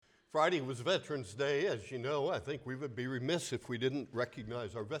Friday was Veterans Day, as you know. I think we would be remiss if we didn't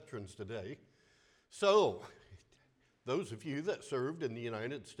recognize our veterans today. So, those of you that served in the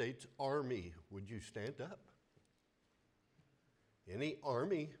United States Army, would you stand up? Any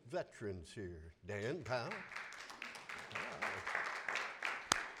Army veterans here? Dan Powell?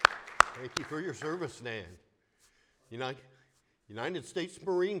 Thank you for your service, Dan. United States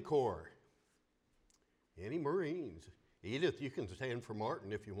Marine Corps. Any Marines? Edith, you can stand for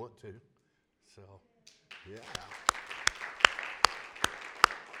Martin if you want to. So, yeah.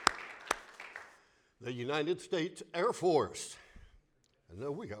 The United States Air Force. I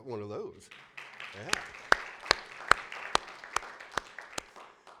know we got one of those. Yeah.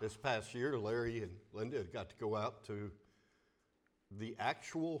 This past year, Larry and Linda got to go out to the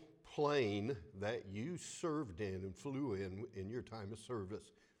actual plane that you served in and flew in your time of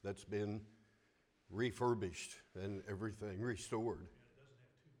service that's been refurbished and everything restored.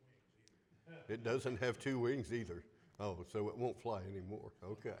 It doesn't have two wings either. Oh, so it won't fly anymore.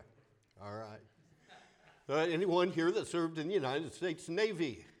 Okay. All right. Anyone here that served in the United States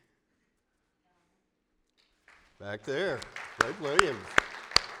Navy? Back there, Fred Williams.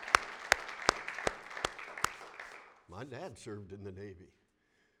 My dad served in the Navy.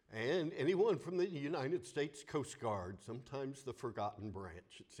 And anyone from the United States Coast Guard, sometimes the forgotten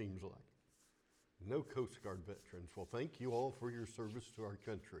branch, it seems like. No Coast Guard veterans. Well, thank you all for your service to our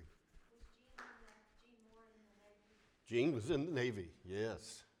country. Gene was in the Navy.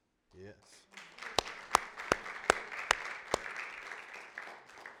 Yes, yes.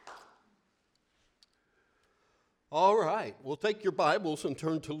 All right, we'll take your Bibles and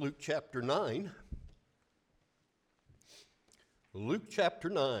turn to Luke chapter 9. Luke chapter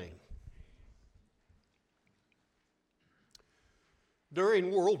 9.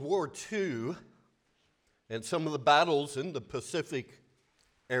 During World War II and some of the battles in the Pacific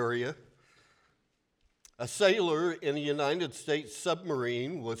area, a sailor in a United States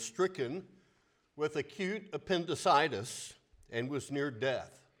submarine was stricken with acute appendicitis and was near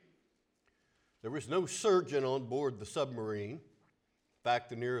death. There was no surgeon on board the submarine. In fact,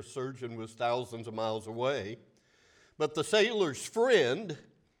 the nearest surgeon was thousands of miles away. But the sailor's friend,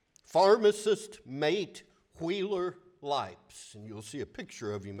 pharmacist mate Wheeler Lipes, and you'll see a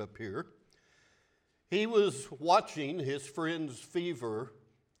picture of him up here, he was watching his friend's fever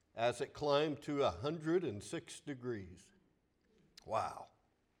as it climbed to 106 degrees. Wow.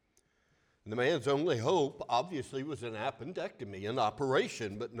 And the man's only hope, obviously, was an appendectomy, an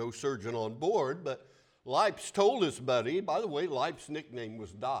operation, but no surgeon on board. But Lipes told his buddy, by the way, Lipes' nickname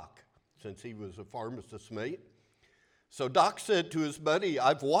was Doc, since he was a pharmacist mate. So Doc said to his buddy,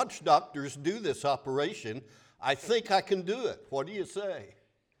 I've watched doctors do this operation. I think I can do it. What do you say?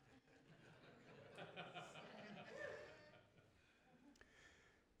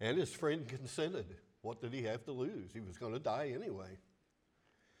 And his friend consented. What did he have to lose? He was going to die anyway.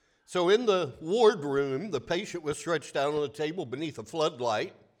 So in the ward room, the patient was stretched out on a table beneath a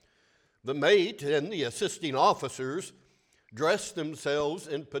floodlight. The mate and the assisting officers dressed themselves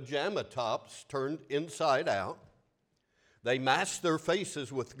in pajama tops turned inside out. They masked their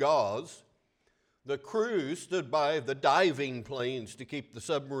faces with gauze. The crew stood by the diving planes to keep the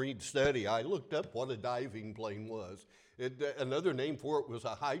submarine steady. I looked up what a diving plane was. Another name for it was a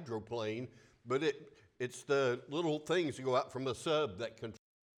hydroplane, but it's the little things that go out from a sub that control.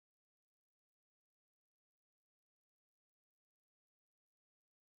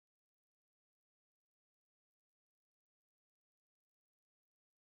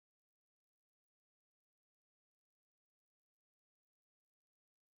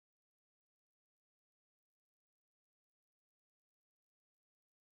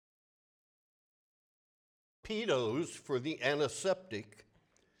 Torpedoes for the antiseptic,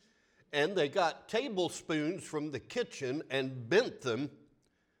 and they got tablespoons from the kitchen and bent them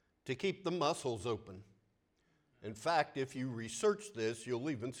to keep the muscles open. In fact, if you research this, you'll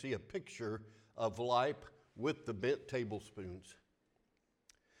even see a picture of Lipe with the bent tablespoons.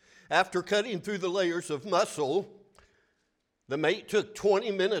 After cutting through the layers of muscle, the mate took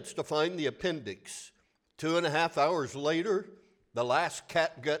 20 minutes to find the appendix. 2.5 hours later, the last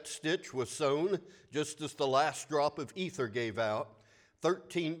catgut stitch was sewn just as the last drop of ether gave out.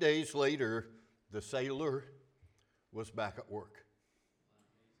 13 days later, the sailor was back at work.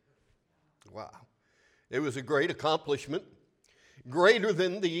 Wow. It was a great accomplishment, greater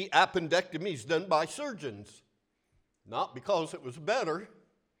than the appendectomies done by surgeons. Not because it was better,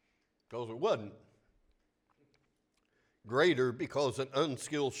 because it wasn't. Greater because an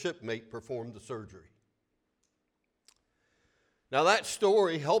unskilled shipmate performed the surgery. Now that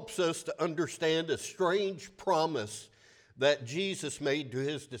story helps us to understand a strange promise that Jesus made to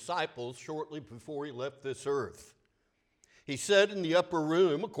his disciples shortly before he left this earth. He said in the upper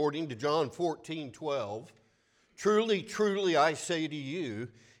room, according to John 14:12, "Truly, truly, I say to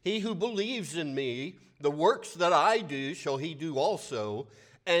you, he who believes in me, the works that I do shall he do also,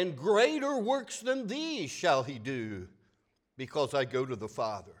 and greater works than these shall he do, because I go to the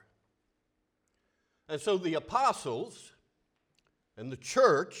Father." And so the apostles and the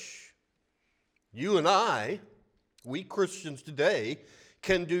church, you and I, we Christians today,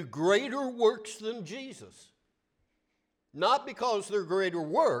 can do greater works than Jesus. Not because they're greater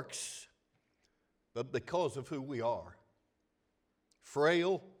works, but because of who we are.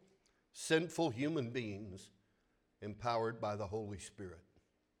 Frail, sinful human beings empowered by the Holy Spirit.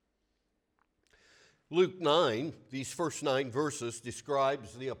 Luke 9, these first 9 verses,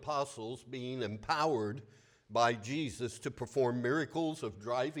 describes the apostles being empowered by Jesus to perform miracles of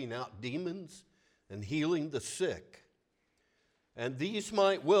driving out demons and healing the sick. And these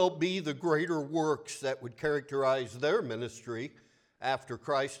might well be the greater works that would characterize their ministry after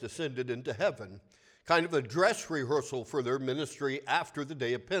Christ ascended into heaven. Kind of a dress rehearsal for their ministry after the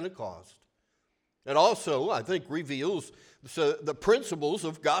day of Pentecost. It also, I think, reveals the principles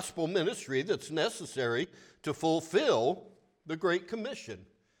of gospel ministry that's necessary to fulfill the Great Commission.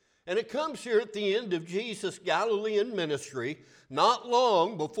 And it comes here at the end of Jesus' Galilean ministry, not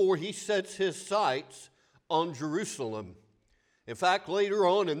long before he sets his sights on Jerusalem. In fact, later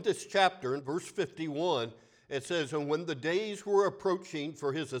on in this chapter, in verse 51, it says, "And when the days were approaching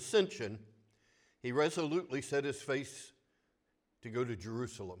for his ascension, he resolutely set his face to go to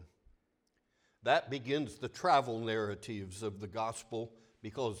Jerusalem." That begins the travel narratives of the gospel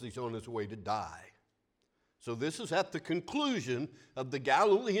because he's on his way to die. So this is at the conclusion of the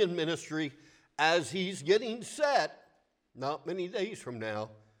Galilean ministry as he's getting set, not many days from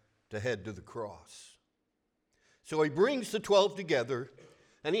now, to head to the cross. So he brings the 12 together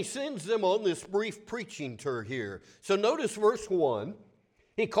and he sends them on this brief preaching tour here. So notice verse 1.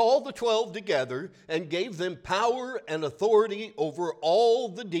 He called the 12 together and gave them power and authority over all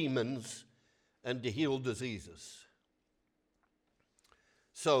the demons and to heal diseases.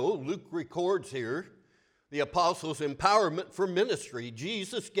 So Luke records here the apostles' empowerment for ministry.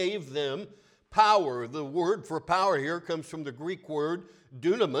 Jesus gave them power. The word for power here comes from the Greek word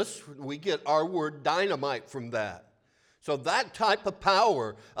dunamis. We get our word dynamite from that. So that type of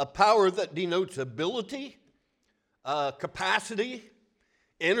power, a power that denotes ability, capacity,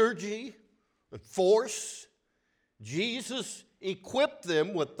 energy, and force, Jesus equipped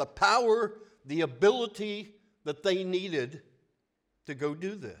them with the power, the ability that they needed to go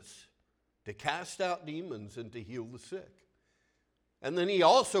do this, to cast out demons and to heal the sick. And then he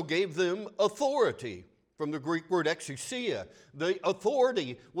also gave them authority, from the Greek word exousia. The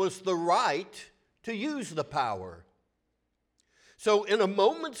authority was the right to use the power. So in a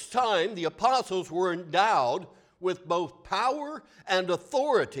moment's time, the apostles were endowed with both power and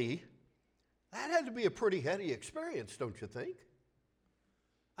authority. That had to be a pretty heady experience, don't you think?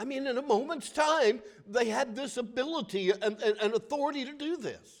 I mean, in a moment's time, they had this ability and authority to do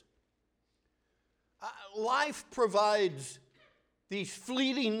this. Life provides these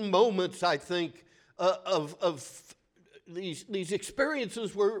fleeting moments, I think, of these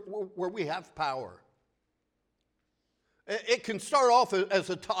experiences where we have power. It can start off as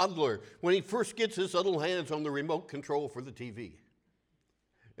a toddler when he first gets his little hands on the remote control for the TV.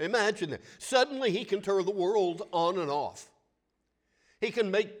 Imagine that. Suddenly he can turn the world on and off. He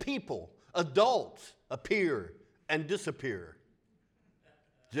can make people, adults, appear and disappear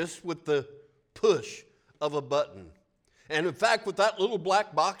just with the push of a button. And in fact, with that little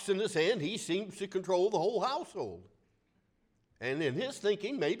black box in his hand, he seems to control the whole household. And in his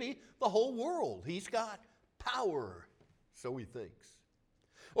thinking, maybe the whole world. He's got power, so he thinks.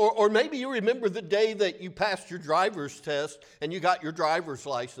 Or maybe you remember the day that you passed your driver's test and you got your driver's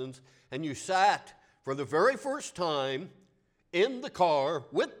license and you sat for the very first time in the car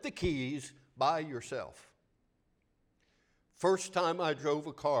with the keys by yourself. First time I drove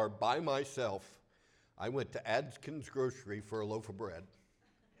a car by myself, I went to Adkins Grocery for a loaf of bread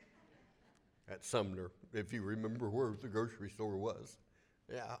at Sumner, if you remember where the grocery store was.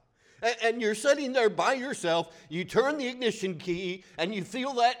 Yeah. And you're sitting there by yourself, you turn the ignition key, and you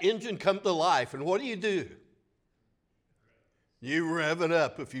feel that engine come to life. And what do? You rev it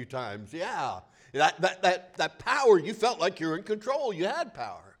up a few times. Yeah. That power, you felt like you were in control. You had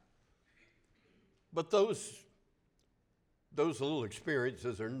power. But those little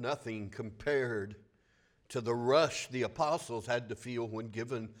experiences are nothing compared to the rush the apostles had to feel when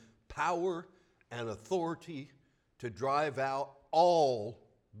given power and authority to drive out all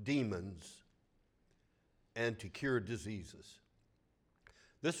demons and to cure diseases.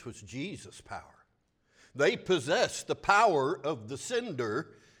 This was Jesus' power. They possessed the power of the sender,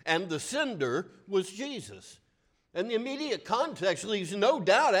 and the sender was Jesus. And the immediate context leaves no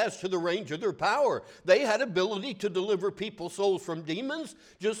doubt as to the range of their power. They had ability to deliver people's souls from demons,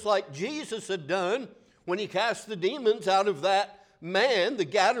 just like Jesus had done when he cast the demons out of that man, the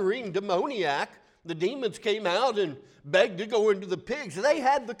Gadarene demoniac. The demons came out and begged to go into the pigs. They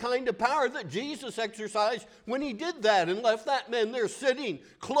had the kind of power that Jesus exercised when he did that and left that man there sitting,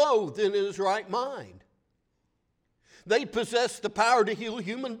 clothed in his right mind. They possessed the power to heal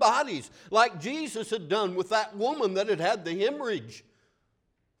human bodies, like Jesus had done with that woman that had had the hemorrhage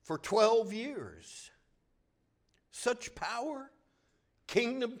for 12 years. Such power,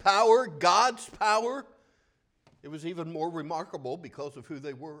 kingdom power, God's power. It was even more remarkable because of who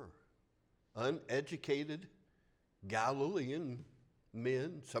they were. Uneducated Galilean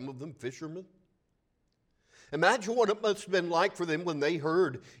men, some of them fishermen. Imagine what it must have been like for them when they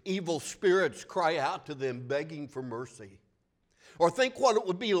heard evil spirits cry out to them begging for mercy. Or think what it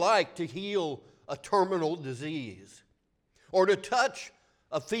would be like to heal a terminal disease. Or to touch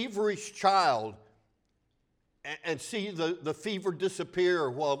a feverish child and see the fever disappear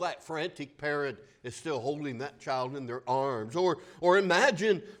while that frantic parent is still holding that child in their arms. Or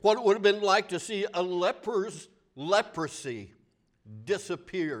imagine what it would have been like to see a leper's leprosy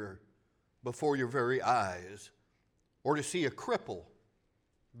disappear before your very eyes, or to see a cripple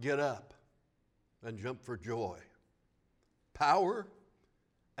get up and jump for joy. Power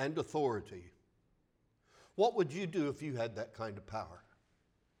and authority. What would you do if you had that kind of power?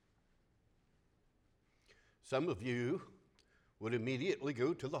 Some of you would immediately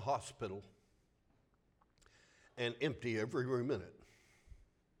go to the hospital and empty every room in it.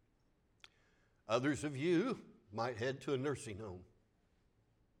 Others of you might head to a nursing home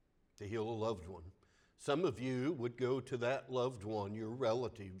to heal a loved one. Some of you would go to that loved one, your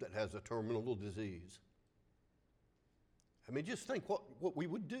relative that has a terminal disease. I mean, just think what we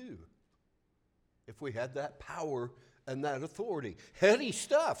would do if we had that power and that authority. Heady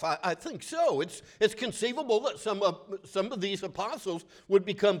stuff, I think so. It's conceivable that some of these apostles would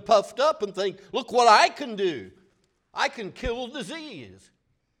become puffed up and think, look what I can do. I can kill disease.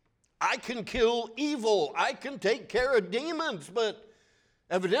 I can kill evil. I can take care of demons, but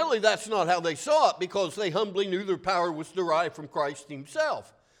evidently, that's not how they saw it, because they humbly knew their power was derived from Christ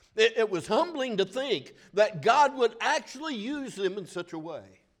himself. It was humbling to think that God would actually use them in such a way.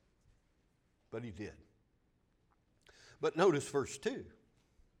 But he did. But notice verse 2.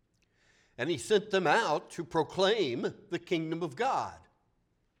 And he sent them out to proclaim the kingdom of God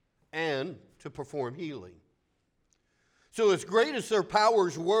and to perform healing. So as great as their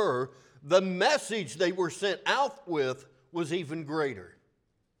powers were, the message they were sent out with was even greater.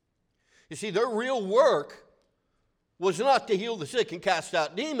 You see, their real work was not to heal the sick and cast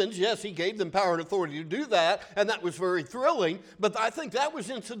out demons. Yes, he gave them power and authority to do that, and that was very thrilling, but I think that was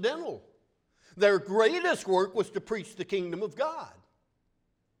incidental. Their greatest work was to preach the kingdom of God.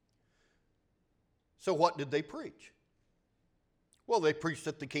 So what did they preach? Well, they preached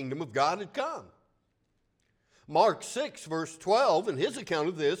that the kingdom of God had come. Mark 6, verse 12, in his account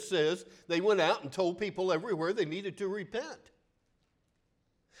of this, says they went out and told people everywhere they needed to repent.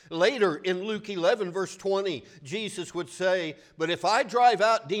 Later in Luke 11, verse 20, Jesus would say, but if I drive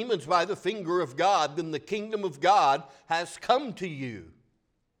out demons by the finger of God, then the kingdom of God has come to you.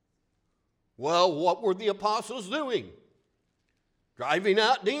 Well, what were the apostles doing? Driving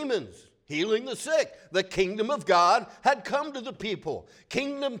out demons, healing the sick. The kingdom of God had come to the people.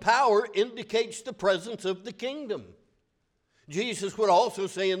 Kingdom power indicates the presence of the kingdom. Jesus would also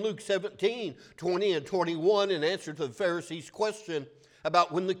say in Luke 17, 20 and 21, in answer to the Pharisees' question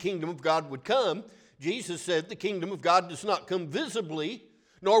about when the kingdom of God would come, Jesus said the kingdom of God does not come visibly,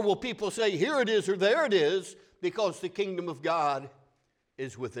 nor will people say, here it is or there it is, because the kingdom of God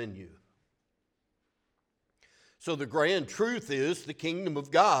is within you. So the grand truth is the kingdom of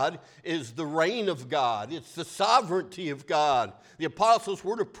God is the reign of God. It's the sovereignty of God. The apostles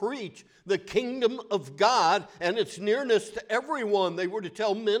were to preach the kingdom of God and its nearness to everyone. They were to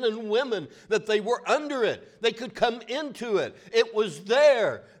tell men and women that they were under it. They could come into it. It was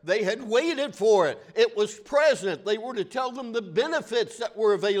there. They had waited for it. It was present. They were to tell them the benefits that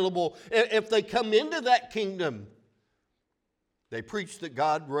were available if they come into that kingdom. They preached that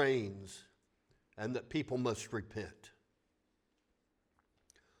God reigns and that people must repent.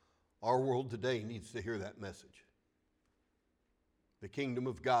 Our world today needs to hear that message. The kingdom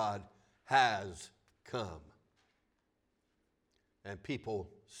of God has come, and people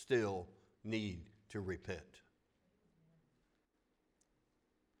still need to repent.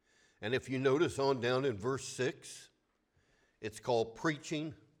 And if you notice on down in verse 6, it's called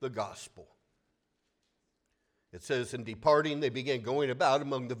preaching the gospel. It says, in departing, they began going about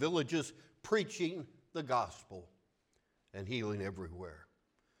among the villages, preaching the gospel and healing everywhere.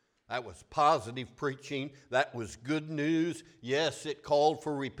 That was positive preaching. That was good news. Yes, it called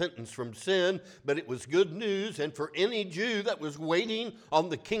for repentance from sin, but it was good news. And for any Jew that was waiting on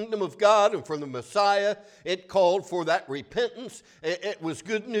the kingdom of God and for the Messiah, it called for that repentance. It was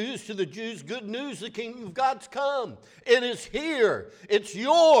good news to the Jews. Good news, the kingdom of God's come. It is here. It's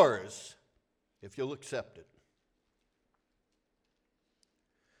yours if you'll accept it.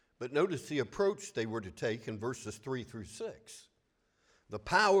 But notice the approach they were to take in verses 3 through 6. The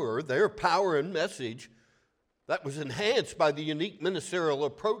power, their power and message, that was enhanced by the unique ministerial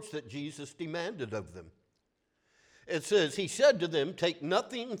approach that Jesus demanded of them. It says, he said to them, take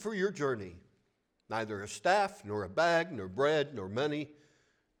nothing for your journey, neither a staff, nor a bag, nor bread, nor money.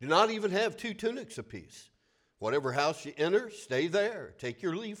 Do not even have 2 tunics apiece. Whatever house you enter, stay there. Take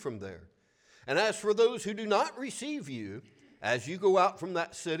your leave from there. And as for those who do not receive you, as you go out from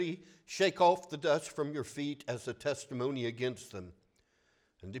that city, shake off the dust from your feet as a testimony against them.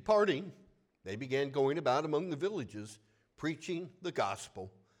 And departing, they began going about among the villages, preaching the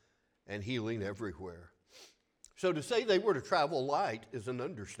gospel and healing everywhere. So to say they were to travel light is an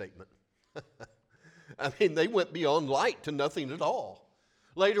understatement. I mean, they went beyond light to nothing at all.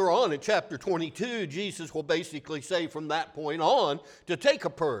 Later on in chapter 22, Jesus will basically say from that point on to take a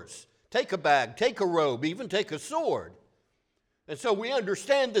purse, take a bag, take a robe, even take a sword. And so we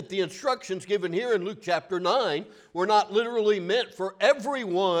understand that the instructions given here in Luke chapter 9 were not literally meant for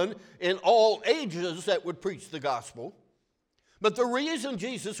everyone in all ages that would preach the gospel. But the reason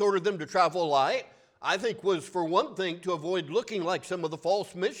Jesus ordered them to travel light, I think, was for one thing to avoid looking like some of the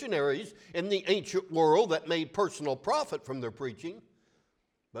false missionaries in the ancient world that made personal profit from their preaching.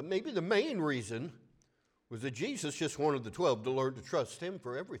 But maybe the main reason was that Jesus just wanted the 12 to learn to trust him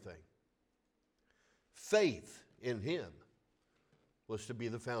for everything. Faith in him was to be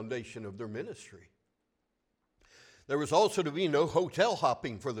the foundation of their ministry. There was also to be no hotel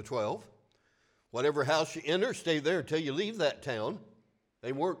hopping for the 12. Whatever house you enter, stay there until you leave that town.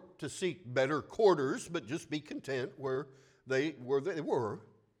 They weren't to seek better quarters, but just be content where they were.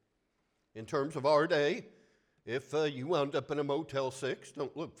 In terms of our day, if you wound up in a Motel 6,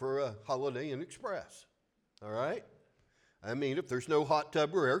 don't look for a Holiday Inn Express. All right? I mean, if there's no hot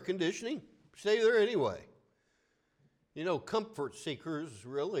tub or air conditioning, stay there anyway. You know, comfort seekers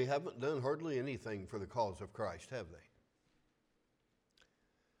really haven't done hardly anything for the cause of Christ, have they?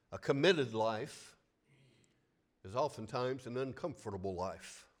 A committed life is oftentimes an uncomfortable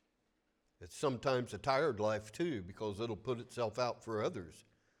life. It's sometimes a tired life too, because it'll put itself out for others.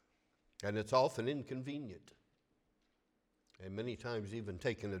 And it's often inconvenient. And many times even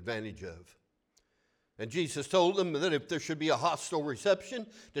taken advantage of. And Jesus told them that if there should be a hostile reception,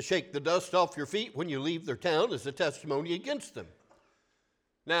 to shake the dust off your feet when you leave their town as a testimony against them.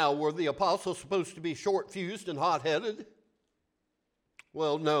 Now, were the apostles supposed to be short-fused and hot-headed?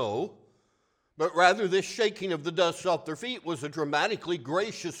 Well, no. But rather, this shaking of the dust off their feet was a dramatically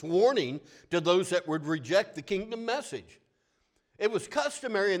gracious warning to those that would reject the kingdom message. It was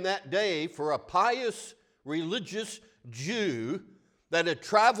customary in that day for a pious, religious Jew that had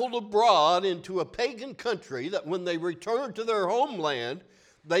traveled abroad into a pagan country, that when they returned to their homeland,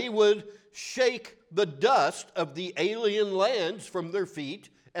 they would shake the dust of the alien lands from their feet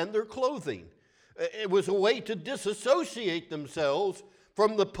and their clothing. It was a way to disassociate themselves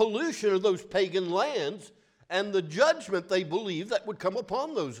from the pollution of those pagan lands and the judgment they believed that would come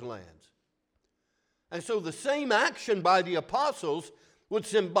upon those lands. And so the same action by the apostles would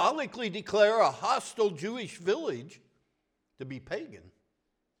symbolically declare a hostile Jewish village to be pagan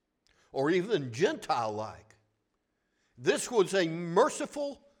or even Gentile-like. This was a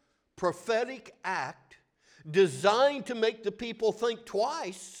merciful, prophetic act designed to make the people think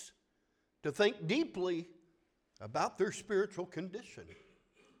twice, to think deeply about their spiritual condition.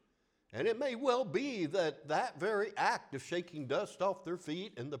 And it may well be that that very act of shaking dust off their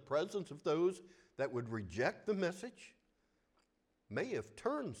feet in the presence of those that would reject the message may have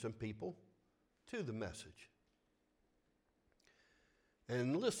turned some people to the message.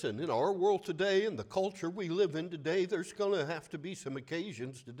 And listen, in our world today, in the culture we live in today, there's going to have to be some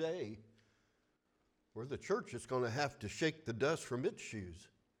occasions today where the church is going to have to shake the dust from its shoes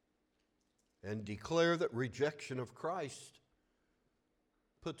and declare that rejection of Christ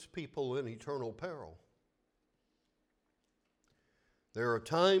puts people in eternal peril. There are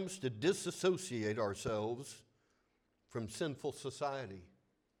times to disassociate ourselves from sinful society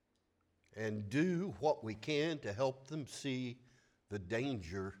and do what we can to help them see the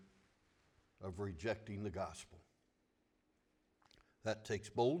danger of rejecting the gospel. That takes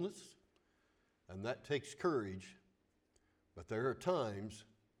boldness and that takes courage, but there are times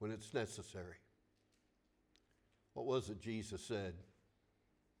when it's necessary. What was it Jesus said?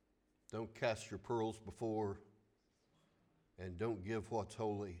 Don't cast your pearls before, and don't give what's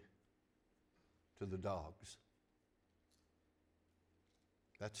holy to the dogs.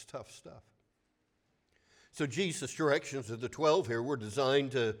 That's tough stuff. So Jesus' directions to the 12 here were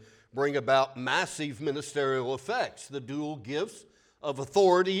designed to bring about massive ministerial effects. The dual gifts of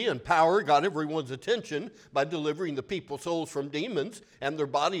authority and power got everyone's attention by delivering the people's souls from demons and their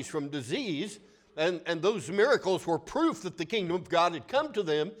bodies from disease. And those miracles were proof that the kingdom of God had come to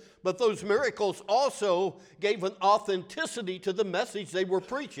them, but those miracles also gave an authenticity to the message they were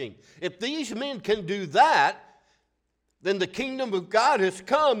preaching. If these men can do that, then the kingdom of God has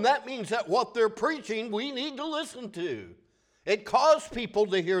come. That means that what they're preaching, we need to listen to. It caused people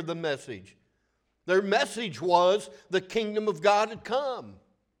to hear the message. Their message was the kingdom of God had come.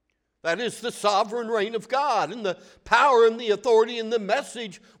 That is the sovereign reign of God. And the power and the authority in the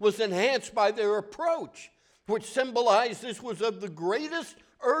message was enhanced by their approach, which symbolized this was of the greatest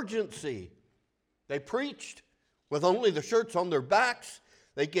urgency. They preached with only the shirts on their backs.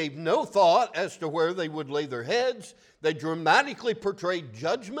 They gave no thought as to where they would lay their heads. They dramatically portrayed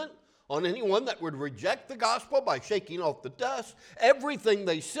judgment on anyone that would reject the gospel by shaking off the dust. Everything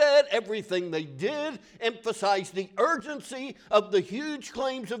they said, everything they did, emphasized the urgency of the huge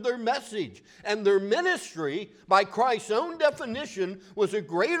claims of their message. And their ministry, by Christ's own definition, was a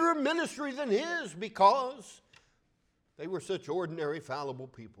greater ministry than his because they were such ordinary, fallible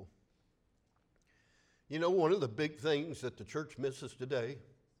people. You know, one of the big things that the church misses today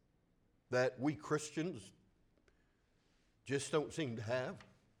that we Christians just don't seem to have: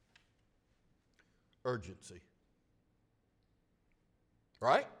 urgency.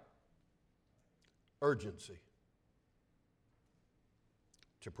 Right? Urgency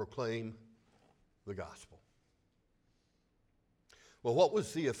to proclaim the gospel. Well, what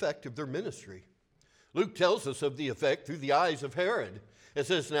was the effect of their ministry? Luke tells us of the effect through the eyes of Herod. It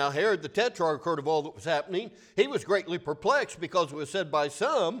says, now Herod the Tetrarch heard of all that was happening. He was greatly perplexed because it was said by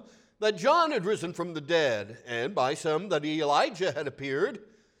some that John had risen from the dead, and by some that Elijah had appeared,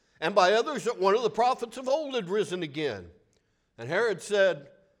 and by others that one of the prophets of old had risen again. And Herod said,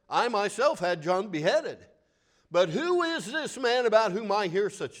 I myself had John beheaded. But who is this man about whom I hear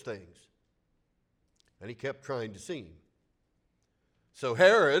such things? And he kept trying to see him. So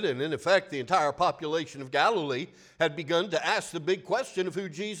Herod, and in effect the entire population of Galilee, had begun to ask the big question of who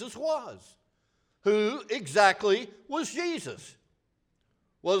Jesus was. Who exactly was Jesus?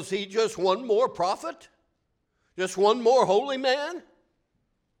 Was he just one more prophet? Just one more holy man?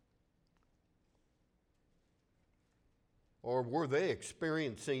 Or were they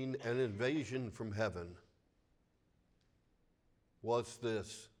experiencing an invasion from heaven? Was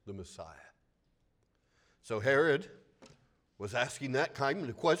this the Messiah? So Herod was asking that kind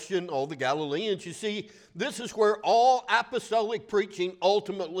of question, all the Galileans. You see, this is where all apostolic preaching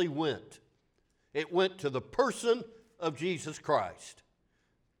ultimately went. It went to the person of Jesus Christ.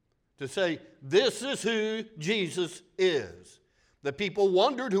 To say, this is who Jesus is. The people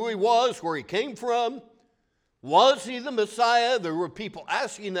wondered who he was, where he came from. Was he the Messiah? There were people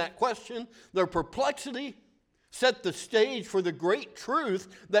asking that question. Their perplexity set the stage for the great truth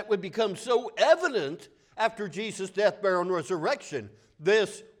that would become so evident after Jesus' death, burial, and resurrection.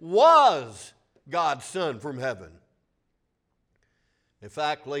 This was God's Son from heaven. In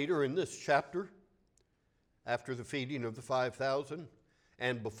fact, later in this chapter, after the feeding of the 5,000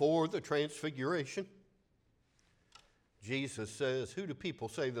 and before the transfiguration, Jesus says, who do people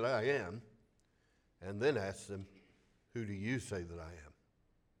say that I am? And then asks them, who do you say that I am?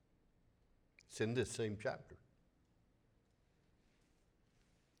 It's in this same chapter.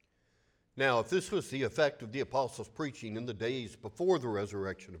 Now, if this was the effect of the apostles' preaching in the days before the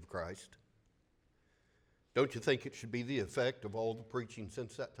resurrection of Christ, don't you think it should be the effect of all the preaching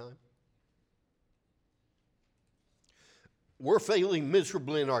since that time? We're failing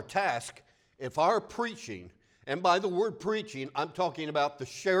miserably in our task if our preaching, and by the word preaching, I'm talking about the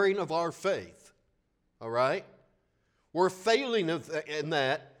sharing of our faith, all right? We're failing in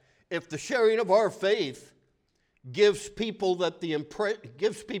that if the sharing of our faith gives people the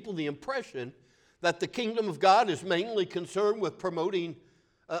impression that the kingdom of God is mainly concerned with promoting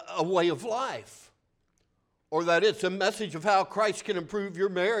a way of life, or that it's a message of how Christ can improve your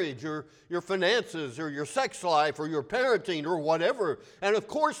marriage or your finances or your sex life or your parenting or whatever. And of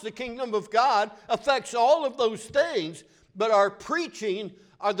course the kingdom of God affects all of those things, but our preaching,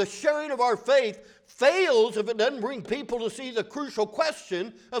 or the sharing of our faith fails if it doesn't bring people to see the crucial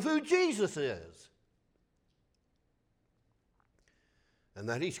question of who Jesus is. And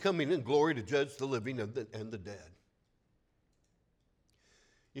that he's coming in glory to judge the living and the dead.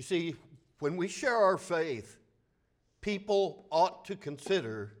 You see, when we share our faith, people ought to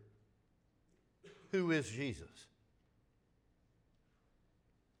consider, who is Jesus?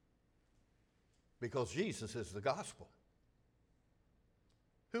 Because Jesus is the gospel.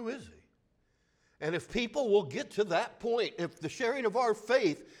 Who is he? And if people will get to that point, if the sharing of our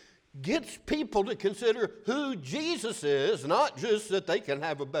faith gets people to consider who Jesus is, not just that they can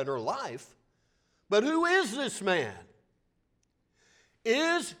have a better life, but who is this man?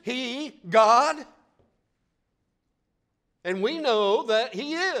 Is he God? And we know that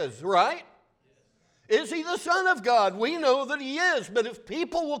he is, right? Is he the Son of God? We know that he is. But if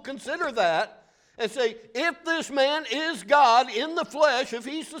people will consider that and say, if this man is God in the flesh, if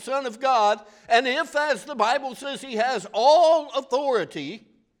he's the Son of God, and if, as the Bible says, he has all authority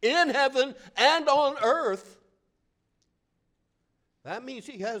in heaven and on earth, that means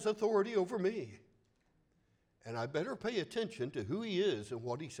he has authority over me. And I better pay attention to who he is and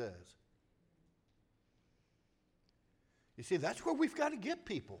what he says. You see, that's where we've got to get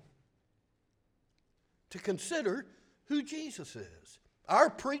people to consider who Jesus is.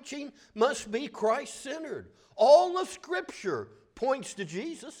 Our preaching must be Christ-centered. All of Scripture points to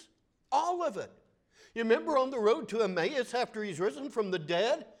Jesus, all of it. You remember on the road to Emmaus after he's risen from the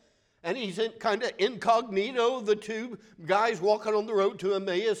dead? And he's kind of incognito. The two guys walking on the road to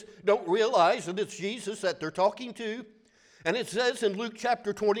Emmaus don't realize that it's Jesus that they're talking to. And it says in Luke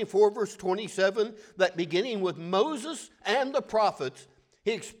chapter 24, verse 27, that beginning with Moses and the prophets,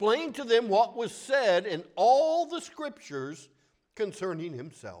 he explained to them what was said in all the Scriptures concerning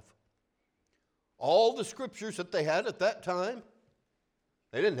himself. All the Scriptures that they had at that time.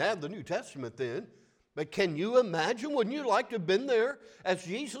 They didn't have the New Testament then. But can you imagine, wouldn't you like to have been there as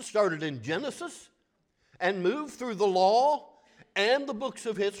Jesus started in Genesis and moved through the law and the books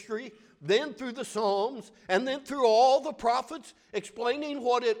of history, then through the Psalms, and then through all the prophets, explaining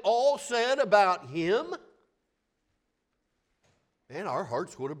what it all said about him? And our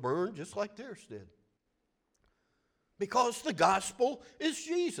hearts would have burned just like theirs did. Because the gospel is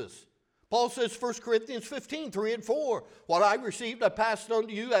Jesus. Paul says, 1 Corinthians 15, 3 and 4, what I received I passed on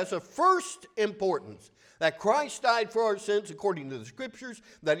to you as of first importance, that Christ died for our sins according to the Scriptures,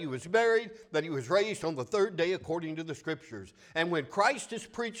 that he was buried, that he was raised on the third day according to the Scriptures. And when Christ is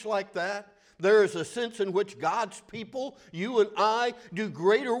preached like that, there is a sense in which God's people, you and I, do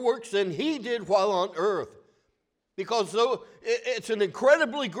greater works than he did while on earth. Because though it's an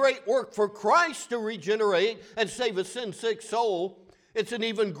incredibly great work for Christ to regenerate and save a sin-sick soul, it's an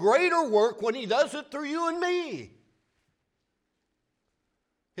even greater work when he does it through you and me.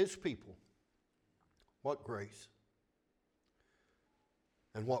 His people. What grace.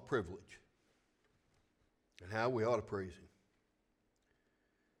 And what privilege. And how we ought to praise him.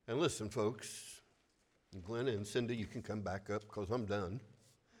 And listen, folks. Glenn and Cindy, you can come back up because I'm done.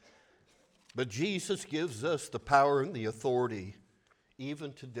 But Jesus gives us the power and the authority,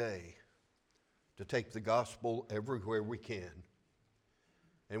 even today, to take the gospel everywhere we can.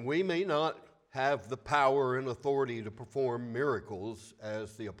 And we may not have the power and authority to perform miracles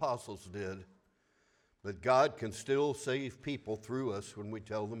as the apostles did, but God can still save people through us when we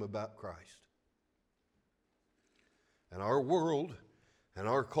tell them about Christ. And our world and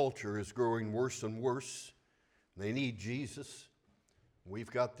our culture is growing worse and worse. They need Jesus. We've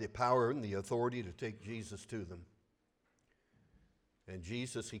got the power and the authority to take Jesus to them. And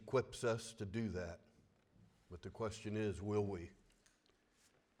Jesus equips us to do that. But the question is, will we?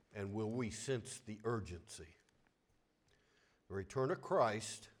 And will we sense the urgency? The return of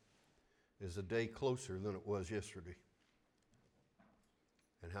Christ is a day closer than it was yesterday.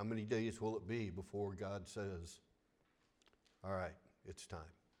 And how many days will it be before God says, all right, it's time?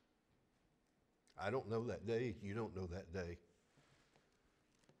 I don't know that day. You don't know that day.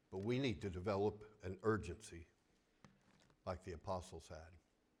 But we need to develop an urgency like the apostles had,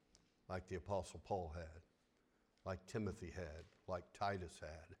 like the apostle Paul had, like Timothy had, like Titus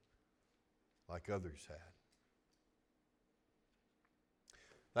had, like others had.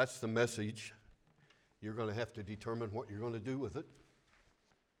 That's the message. You're going to have to determine what you're going to do with it.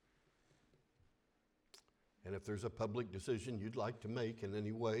 And if there's a public decision you'd like to make in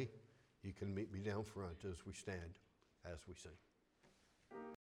any way, you can meet me down front as we stand, as we sing.